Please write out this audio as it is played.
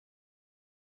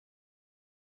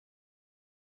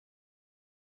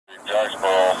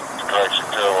Jacksboro, correction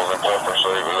Caryville in full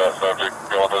pursuit with that subject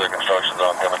going through the construction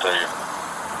zone coming to you.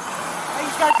 Hey,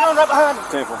 he's got a gun right behind me.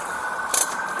 Temple.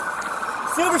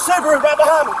 Silver Subaru right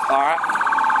behind me. All right.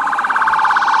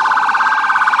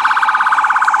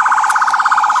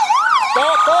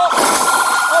 Stop, stop.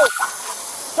 Oh.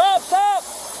 Stop, stop.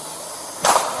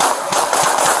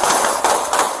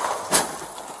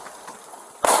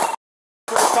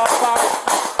 Stop fire.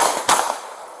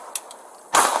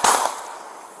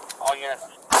 All units.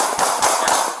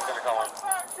 Gonna come in.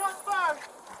 Shots fired.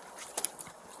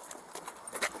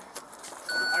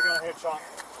 I got a headshot.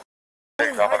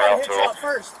 Coming I got a out to headshot him.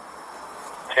 first.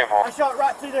 10-4. I shot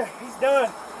right through there. He's done.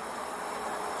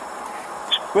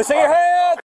 We see your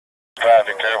head.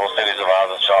 Traffic, Caryville City's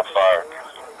advising shots fired.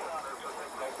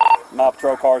 My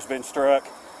patrol car's been struck.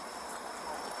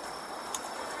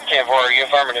 10-4, are you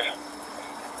affirmative?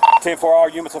 10-4, all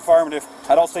units affirmative.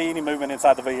 I don't see any movement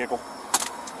inside the vehicle.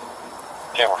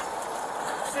 10-4.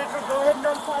 Central, go ahead and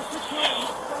run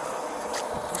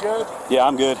 515. You good? Yeah,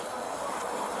 I'm good.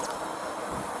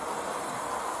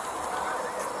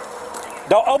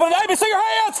 Don't open it. Let me see your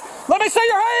hands. Let me see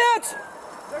your hands.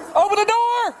 Open the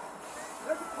door.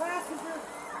 There's a passenger.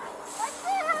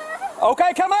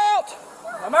 Okay, come out.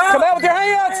 Come out! Come out with your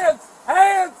hands.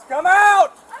 Hands! Come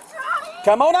out!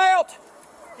 Come on out.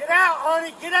 Get out,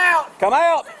 honey. Get out. Come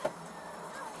out.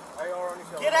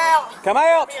 Get out. Come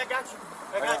out. I got you.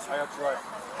 I got you. I got you right.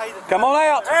 Hey, Come on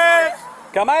out. Hands.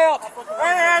 Come out.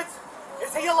 Hands.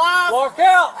 Is he alive? Walk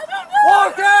out!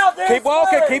 Walk out! This Keep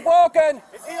walking. way. Keep walking.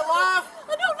 Is he alive?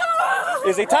 I don't know.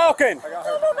 Is he talking? I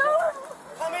don't know.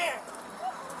 Come in.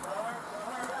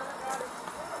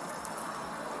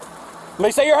 Let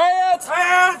me see your hands.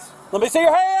 Hands. Let me see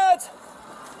your hands.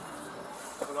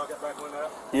 Knock that back window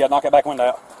out. Yeah, knock that back window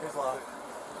out. He's live.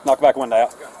 Knock the back window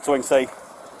out so we can see.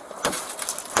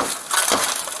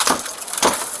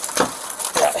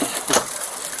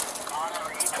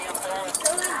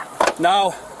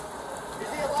 No. Is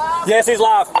he alive? Yes, he's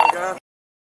live. Okay.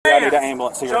 Yeah, I need an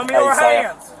ambulance here. Show me your ASAP.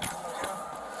 hands.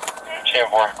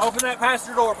 10-4. Open that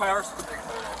passenger door, Powers.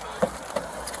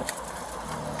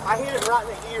 I hit him right in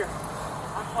the ear.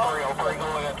 I'm sorry. Go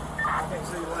ahead. I can't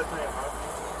see your left hand, huh?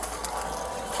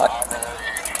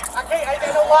 I can't. Ain't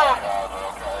that no lie.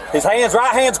 His hands,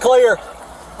 right hand's clear.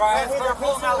 Right, His start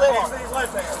pulling out left. the car. His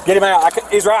left hand. Get him out.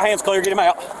 His right hand's clear. Get him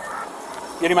out.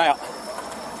 Get him out.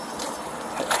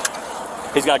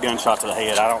 He's got a gunshot to the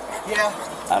head. I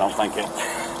don't think it.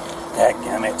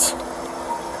 Dadgummit.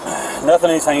 Nothing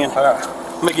in his hand.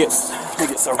 Let me get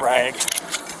some rag.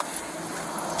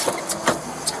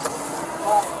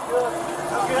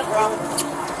 I'm good, brother.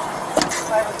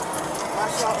 My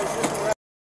shot was just around.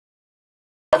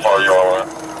 How far are you all in?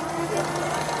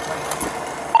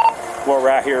 We're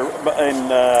right here in,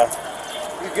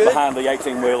 You good? behind the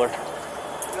 18-wheeler.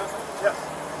 Yep.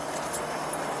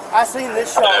 I seen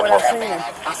this shot when I seen him.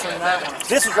 I seen that one.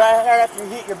 This is right after you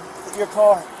hit your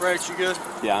car. Rex, you good?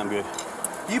 Yeah, I'm good.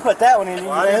 You put that one in, didn't you?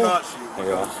 Why did not shoot? There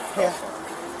you go. Yeah.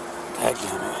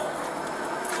 Dadgummit.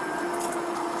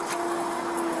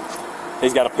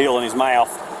 He's got a peel in his mouth.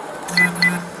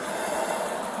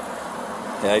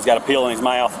 Yeah, he's got a peel in his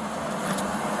mouth.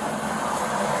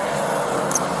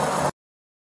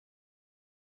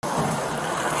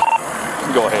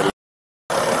 Go ahead.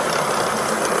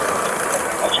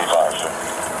 That's you fired, sir.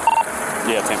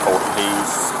 Yeah, 10-4.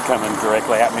 He's coming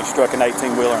directly at me. Struck an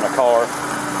 18-wheeler in a car.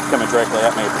 Coming directly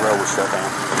at me. The road was shut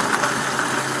down.